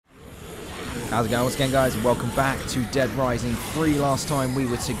How's it going once again, guys, and welcome back to Dead Rising 3. Last time we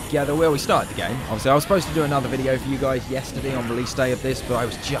were together, well, we started the game. Obviously, I was supposed to do another video for you guys yesterday on release day of this, but I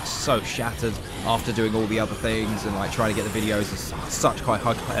was just so shattered after doing all the other things and like trying to get the videos as such high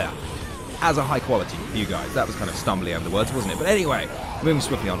quality for you guys. That was kind of stumbly over the words, wasn't it? But anyway, moving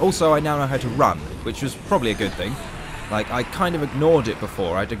swiftly on. Also, I now know how to run, which was probably a good thing. Like, I kind of ignored it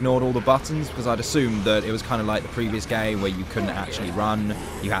before. I'd ignored all the buttons because I'd assumed that it was kind of like the previous game where you couldn't actually run.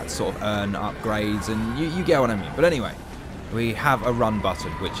 You had to sort of earn upgrades, and you get what I mean. But anyway, we have a run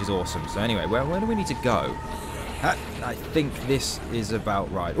button, which is awesome. So anyway, where do we need to go? I think this is about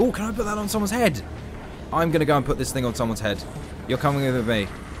right. Oh, can I put that on someone's head? I'm going to go and put this thing on someone's head. You're coming with me.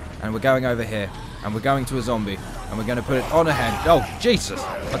 And we're going over here. And we're going to a zombie. And we're going to put it on a head. Oh, Jesus.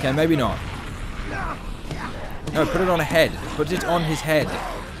 Okay, maybe not. No, put it on a head. Put it on his head.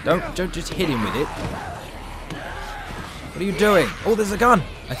 Don't just hit him with it. What are you doing? Oh, there's a gun,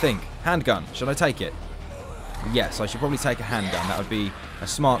 I think. Handgun. Should I take it? Yes, I should probably take a handgun. That would be a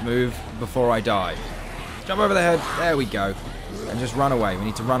smart move before I die. Jump over the head. There we go. And just run away. We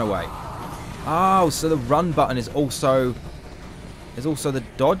need to run away. Oh, so the run button is also the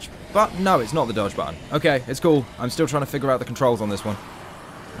dodge button? No, it's not the dodge button. Okay, it's cool. I'm still trying to figure out the controls on this one.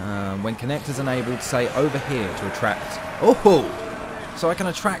 When connectors enabled, say over here to attract. Oh, so I can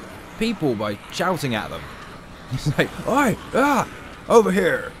attract people by shouting at them. It's like, oi, over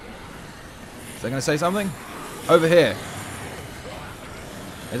here. Is that going to say something? Over here.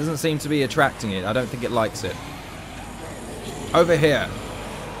 It doesn't seem to be attracting it. I don't think it likes it. Over here.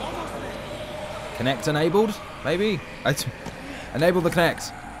 Connect enabled? Maybe? Enable the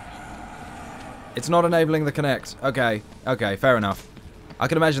connect. It's not enabling the connect. Okay, fair enough. I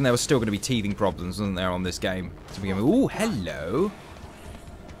can imagine there was still going to be teething problems, wasn't there, on this game to begin with. Ooh, hello.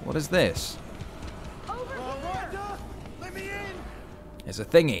 What is this? Let me in. It's a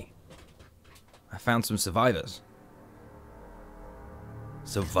thingy. I found some survivors.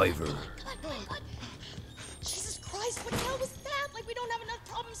 Survivor. Jesus Christ, what the hell was that? Like, we don't have enough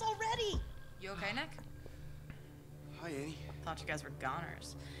problems already. You okay, Nick? Hi, Annie. Thought you guys were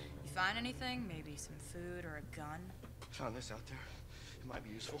goners. You find anything? Maybe some food or a gun? Found this out there. It might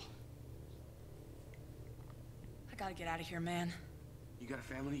be useful. I gotta get out of here, man. You got a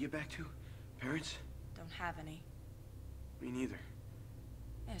family to get back to? Parents? Don't have any. Me neither.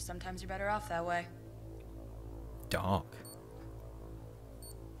 Yeah, sometimes you're better off that way. Dark.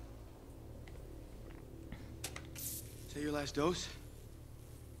 Is that your last dose?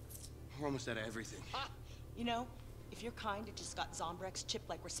 We're almost out of everything. You know, if you're kind and just got Zombrex chipped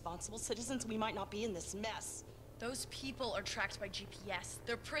like responsible citizens, we might not be in this mess. Those people are tracked by GPS.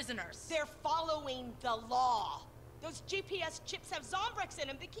 They're prisoners. They're following the law. Those GPS chips have Zombrex in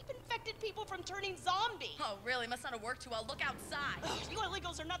them. They keep infected people from turning zombie. Oh, really? Must not have worked too well. Look outside. You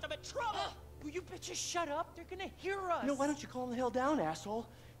illegals are nothing but trouble. Will you bitches shut up? They're gonna hear us. No, why don't you calm the hell down, asshole?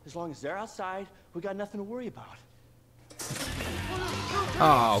 As long as they're outside, we got nothing to worry about.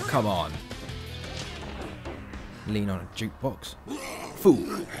 Oh, come on. Lean on a jukebox.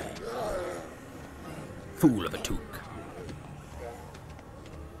 Fool. Fool of a took.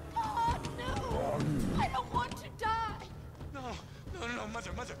 Oh, no. I don't want to die. No,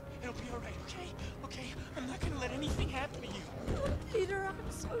 Mother. It'll be all right, okay? Okay? I'm not gonna let anything happen to you. Oh, Peter,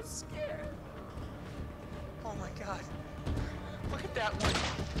 I'm so scared. Oh my God. Look at that one.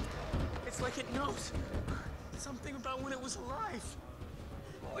 It's like it knows something about when it was alive.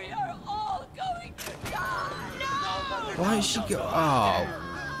 We are all going to die. No! Mother, Why is she go?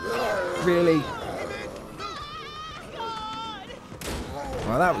 Oh, really? God!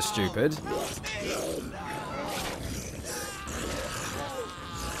 Well, that was stupid.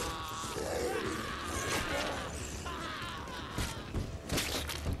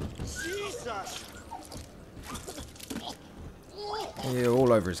 Jesus! Yeah,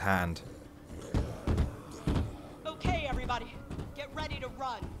 all over his hand. Okay, everybody, get ready to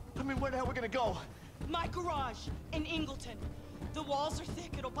run. I mean, where the hell are we gonna go? My garage in Ingleton. The walls are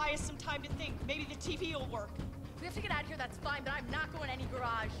thick. It'll buy us some time to think. Maybe the TV will work. If we have to get out of here, that's fine, but I'm not going any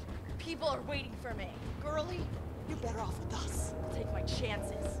garage. People are waiting for me. Girlie, you're better off with us. I'll take my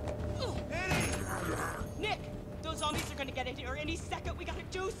chances. Nick, those zombies are gonna get in here any second. We gotta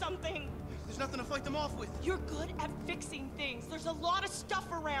do something. There's nothing to fight them off with. You're good at fixing things. There's a lot of stuff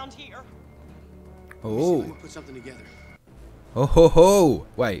around here. Oh. Put something together. Oh ho ho!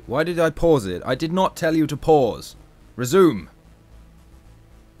 Wait, why did I pause it? I did not tell you to pause. Resume.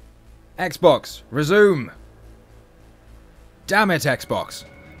 Xbox, resume. Damn it, Xbox.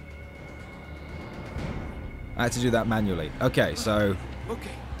 I had to do that manually. Okay, so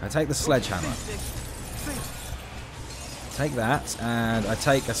Okay. I take the sledgehammer. Take that, and I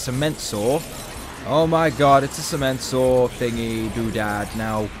take a cement saw. Oh my god, it's a cement saw thingy doodad.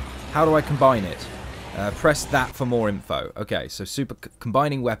 Now, how do I combine it? Press that for more info. Okay, so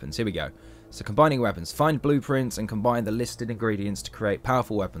combining weapons. Here we go. So combining weapons. Find blueprints and combine the listed ingredients to create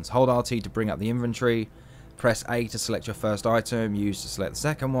powerful weapons. Hold RT to bring up the inventory. Press A to select your first item. Use to select the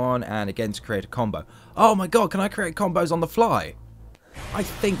second one. And again to create a combo. Oh my god, can I create combos on the fly? I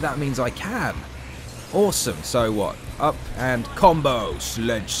think that means I can. Awesome. So what? Up and combo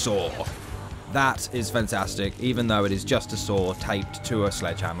sledge saw. That is fantastic, even though it is just a saw taped to a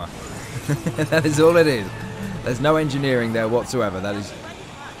sledgehammer. That is all it is. There's no engineering there whatsoever. That is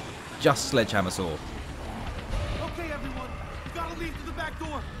just sledgehammer saw. Okay, everyone. You gotta leave through the back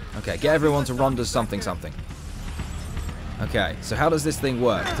door. Okay, get everyone to Rhonda's something something. Okay, so how does this thing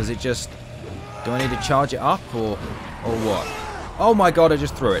work? Does it just... Do I need to charge it up or what? Oh my god, I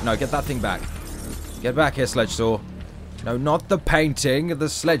just threw it. No, get that thing back. Get back here, sledge saw. No, not the painting, the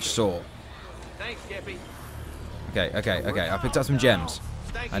sledge saw. Thanks, Skippy. Okay. I picked up some gems.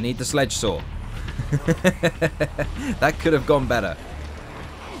 I need the sledge saw. That could have gone better.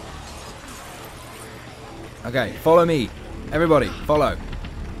 Okay, follow me. Everybody, follow.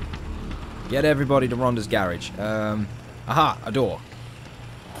 Get everybody to Rhonda's garage. Aha, a door.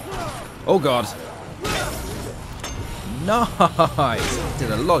 Oh god. Nice.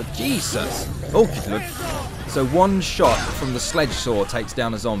 Did a lot. Jesus. Okay, look. So one shot from the sledge saw takes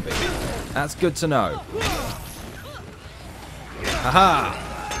down a zombie. That's good to know. Haha!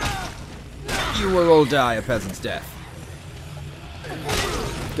 You will all die a peasant's death.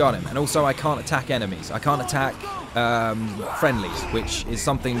 Got him. And also I can't attack enemies. I can't attack friendlies, which is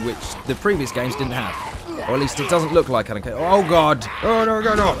something which the previous games didn't have. Or at least it doesn't look like I don't care. Oh god! Oh no.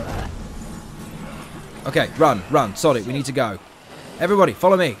 Okay, run. Sonic, we need to go. Everybody,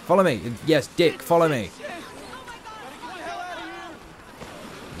 follow me. Yes, Dick, follow me.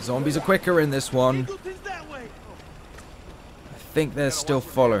 Zombies are quicker in this one. I think they're still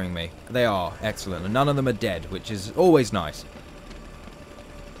following me. They are. Excellent. And none of them are dead, which is always nice.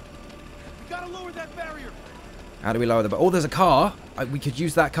 Gotta lower that barrier. How do we lower the barrier? Oh, there's a car. We could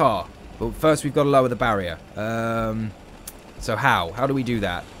use that car. But first we've got to lower the barrier. So how? How do we do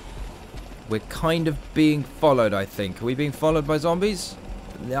that? We're kind of being followed, I think. Are we being followed by zombies?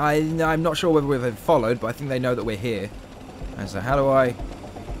 I'm not sure whether we've been followed, but I think they know that we're here. And so how do I...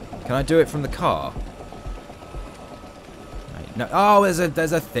 Can I do it from the car? Right, no. Oh, there's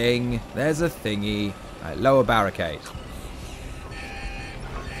a thing. There's a thingy. Right, lower barricade.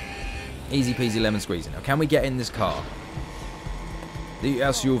 Easy peasy lemon squeezy. Now, can we get in this car? The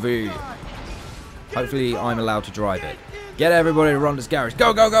SUV. Hopefully, I'm allowed to drive it. Get everybody to Rhonda's garage.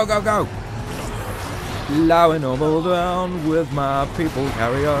 Go, go, go, go, go! Lowing all down with my people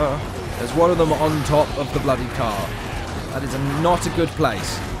carrier. There's one of them on top of the bloody car. That is not a good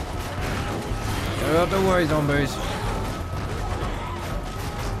place. Don't worry, zombies.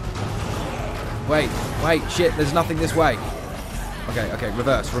 Wait, shit, there's nothing this way. Okay,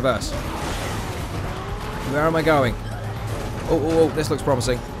 reverse. Where am I going? Oh, this looks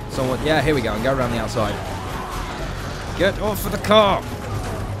promising. Someone, yeah, here we go, and go around the outside. Get off of the car!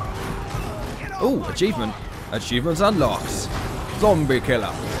 Oh, achievement. Achievements unlocked. Zombie killer.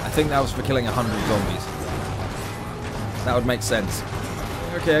 I think that was for killing 100 zombies. That would make sense.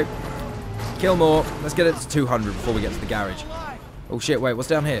 Okay. Kill more. Let's get it to 200 before we get to the garage. Oh shit, wait, what's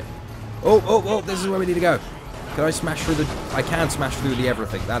down here? Oh, this is where we need to go. Can I smash through the... I can smash through the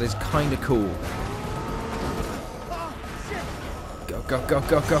everything. That is kind of cool.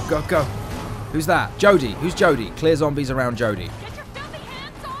 Go. Who's that? Jody. Who's Jody? Clear zombies around Jody. Get your filthy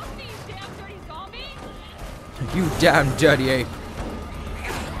hands off me, you damn dirty zombie! You damn dirty ape.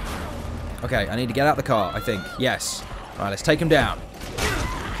 Okay, I need to get out the car, I think. Yes. Alright, let's take him down.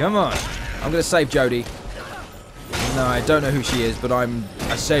 Come on. I'm going to save Jody. No, I don't know who she is, but I'm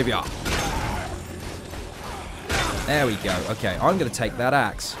a savior. There we go. Okay, I'm going to take that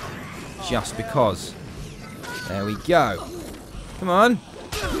axe. Just because. There we go. Come on.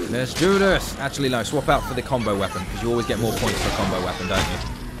 Let's do this. Actually, no, swap out for the combo weapon, because you always get more points for a combo weapon, don't you?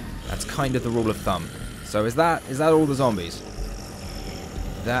 That's kind of the rule of thumb. So is that all the zombies?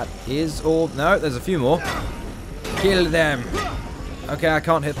 That is all... No, there's a few more. Kill them. Okay, I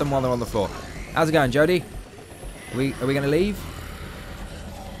can't hit them while they're on the floor. How's it going, Jody? Are we going to leave?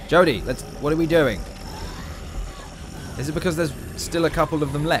 Jody, what are we doing? Is it because there's still a couple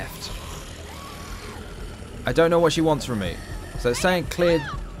of them left? I don't know what she wants from me. So it's saying clear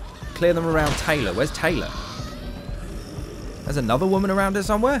them around Taylor. Where's Taylor? There's another woman around here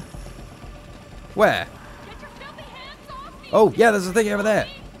somewhere? Where? Oh, yeah, there's a thing over there.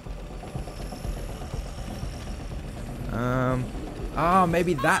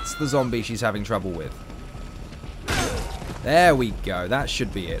 Maybe that's the zombie she's having trouble with. There we go. That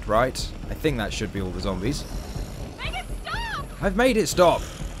should be it, right? I think that should be all the zombies. Make it stop! I've made it stop.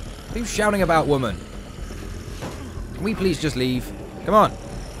 What are you shouting about, woman? Can we please just leave? Come on.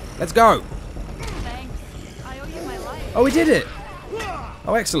 Let's go. Thanks. I owe you my life. Oh, we did it.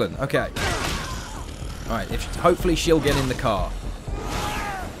 Oh, excellent. Okay. Alright, hopefully she'll get in the car.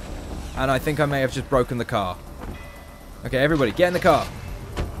 And I think I may have just broken the car. Okay, everybody, get in the car.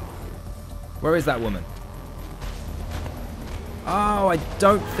 Where is that woman? Oh, I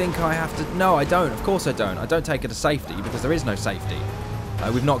don't think I have to... No, I don't. Of course I don't. I don't take her to safety because there is no safety.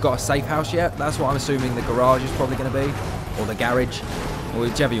 We've not got a safe house yet. That's what I'm assuming the garage is probably going to be. Or the garage. Or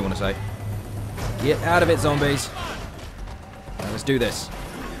whichever you want to say. Get out of it, zombies. Now, let's do this.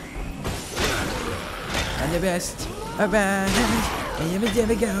 I'm the best around. And you're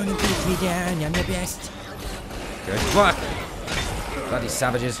never gonna keep me down. I'm the best. Good. Fuck. Bloody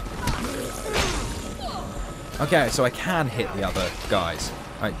savages. Okay, so I can hit the other guys.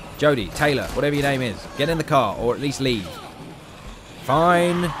 Alright, Jody, Taylor, whatever your name is, get in the car, or at least leave.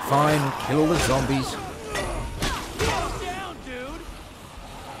 Fine, fine, kill all the zombies.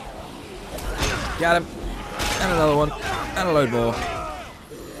 Got him. And another one. And a load more.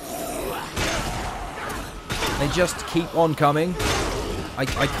 They just keep on coming. I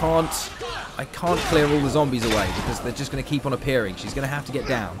can't clear all the zombies away because they're just going to keep on appearing. She's going to have to get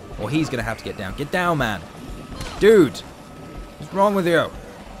down. Or he's going to have to get down. Get down, man. Dude. What's wrong with you?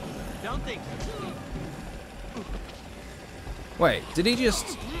 Don't think. Wait, did he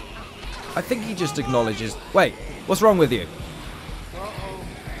just... I think he just acknowledges... Wait, what's wrong with you?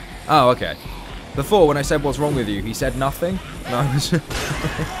 Oh, okay. Before, when I said what's wrong with you, he said nothing. And I was,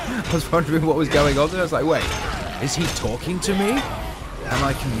 I was wondering what was going on. And I was like, wait, is he talking to me? Am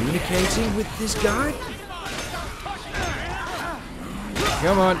I communicating with this guy?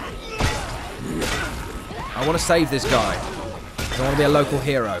 Come on. I want to save this guy. I want to be a local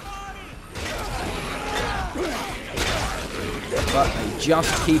hero. But they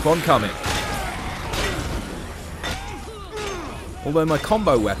just keep on coming. Although my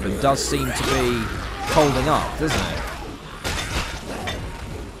combo weapon does seem to be holding up, doesn't it?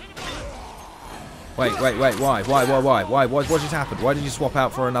 Wait, why? What just happened? Why did you swap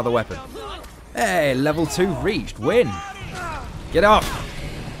out for another weapon? Hey, level 2 reached. Win! Get up!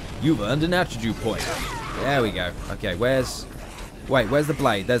 You've earned an attribute point. There we go. Okay, where's... Wait, where's the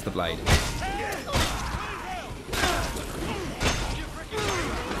blade? There's the blade.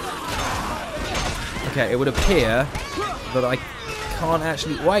 Okay, it would appear that I can't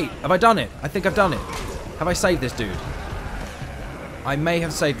actually... Wait, have I done it? I think I've done it. Have I saved this dude? I may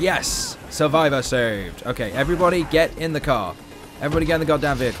have saved... Yes! Survivor saved. Okay, everybody get in the car. Everybody get in the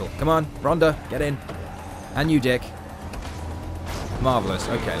goddamn vehicle. Come on, Rhonda, get in. And you, Dick. Marvellous.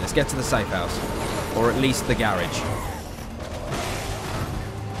 Okay, let's get to the safe house. Or at least the garage.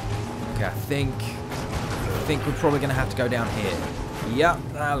 Okay, I think we're probably going to have to go down here. Yep,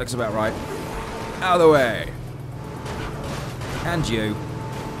 that looks about right. Out of the way. And you.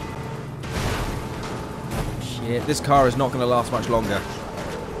 Shit, this car is not going to last much longer.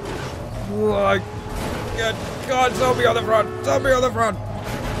 Oh, good God, zombie on the front! Zombie on the front!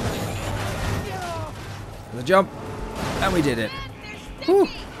 The jump. And we did it. Whew.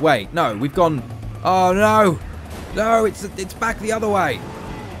 Wait, no, we've gone... Oh, no! No, it's back the other way.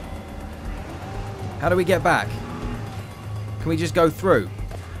 How do we get back? Can we just go through?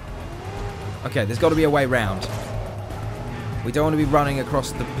 Okay, there's got to be a way round. We don't want to be running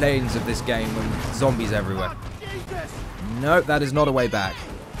across the plains of this game with zombies everywhere. Nope, that is not a way back.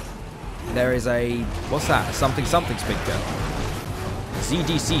 There is a... What's that? A something speaker.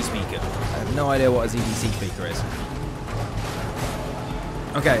 ZDC speaker. I have no idea what a ZDC speaker is.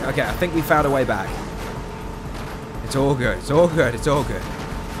 Okay, I think we found a way back. It's all good. It's all good. It's all good.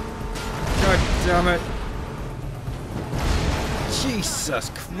 God damn it.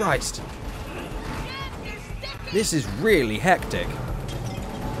 Jesus Christ. This is really hectic.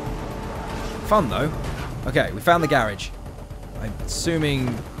 Fun, though. Okay, we found the garage. I'm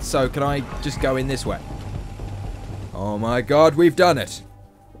assuming... So, can I just go in this way? Oh my God, we've done it.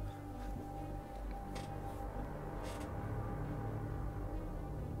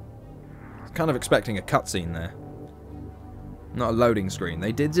 I was kind of expecting a cutscene there. Not a loading screen.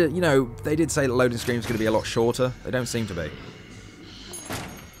 They did, you know, they did say that loading screens going to be a lot shorter. They don't seem to be.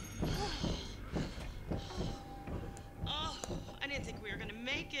 Oh, I didn't think we were gonna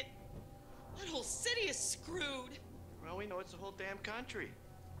make it. That whole city is screwed. Well, we know it's the whole damn country.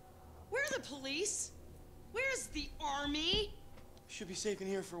 Where are the police? Where's the army? Should be safe in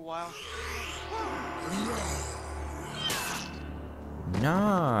here for a while.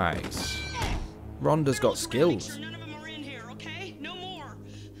 Nice. Rhonda's got skills. Make sure none of them are in here, okay? No more.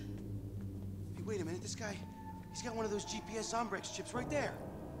 Hey, wait a minute. This guy, he's got one of those GPS Zombrex chips right there.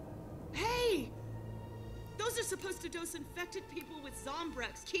 Hey! Those are supposed to dose infected people with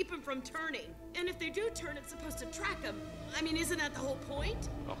Zombrex, keep them from turning. And if they do turn, it's supposed to track them. I mean, isn't that the whole point?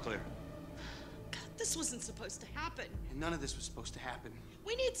 All clear. God, this wasn't supposed to happen. And none of this was supposed to happen.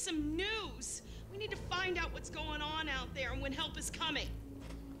 We need some news. We need to find out what's going on out there and when help is coming.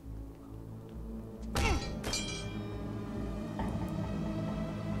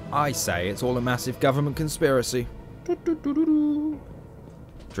 I say it's all a massive government conspiracy.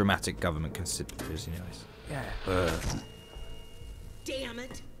 Dramatic government conspiracy, nice. Yeah. Damn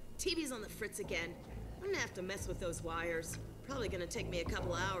it. TV's on the fritz again. I'm gonna have to mess with those wires. Probably gonna take me a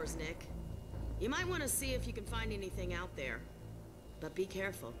couple hours, Nick. You might want to see if you can find anything out there. But be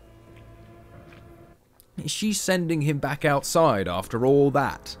careful. She's sending him back outside after all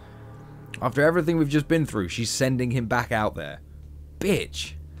that. After everything we've just been through, she's sending him back out there.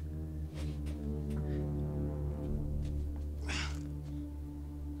 Bitch.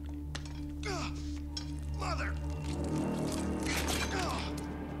 Mother!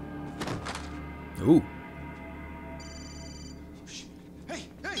 Ooh. Hey!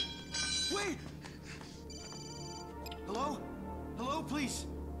 Hey! Wait! Hello? Hello, please?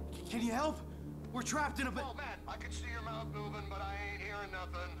 Can you help? We're trapped in a Oh, man, I can see your mouth moving, but I ain't hearing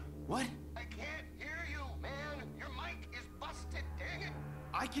nothing. What? I can't hear you, man. Your mic is busted, dang it.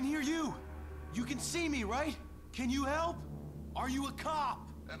 I can hear you. You can see me, right? Can you help? Are you a cop?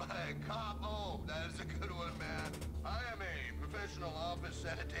 Am I a cop? Oh, that is a good one, man. I am a professional office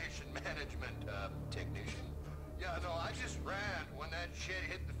sanitation management technician. Yeah, no, I just ran when that shit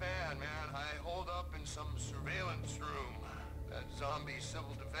hit the fan, man. I holed up in some surveillance room. That zombie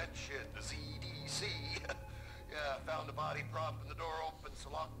civil defense shit, the ZDC. Yeah, found a body prop and the door open, so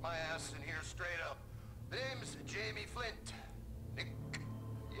locked my ass in here straight up. The name's Jamie Flint. Nick.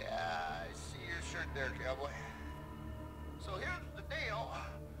 Yeah, I see your shirt there, cowboy. So here's the deal.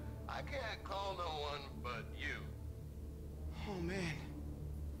 I can't call no one but you. Oh, man.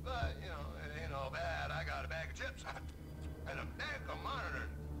 But, you know, it ain't all bad. I got a bag of chips and a bank of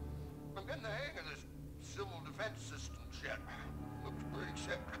monitors. I'm getting the hang of this civil defense system shit. Looks pretty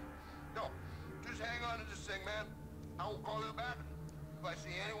sick. No, just hang on to this thing, man. I will call you back if I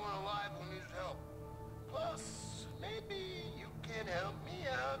see anyone alive who needs help. Plus, maybe you can help me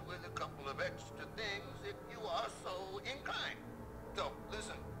out with a couple of extra things if you are so inclined. So,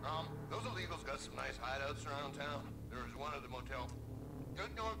 listen, those illegals got some nice hideouts around town. There's one at the motel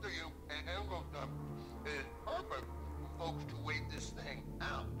just north of you, and is perfect for folks to wait this thing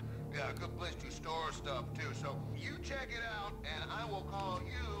out. Yeah, a good place to store stuff, too. So, you check it out, and I will call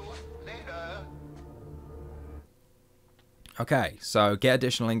you later. Okay, so get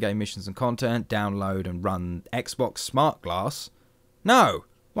additional in-game missions and content, download and run Xbox Smart Glass. No!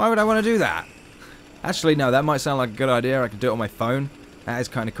 Why would I want to do that? Actually, no, that might sound like a good idea. I can do it on my phone. That is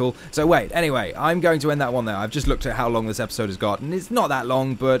kind of cool. So wait, anyway, I'm going to end that one there. I've just looked at how long this episode has got, and it's not that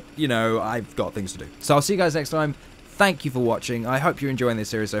long, but, you know, I've got things to do. So I'll see you guys next time. Thank you for watching. I hope you're enjoying this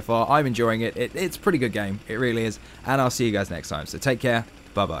series so far. I'm enjoying it. It's a pretty good game. It really is. And I'll see you guys next time. So take care.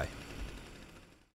 Bye-bye.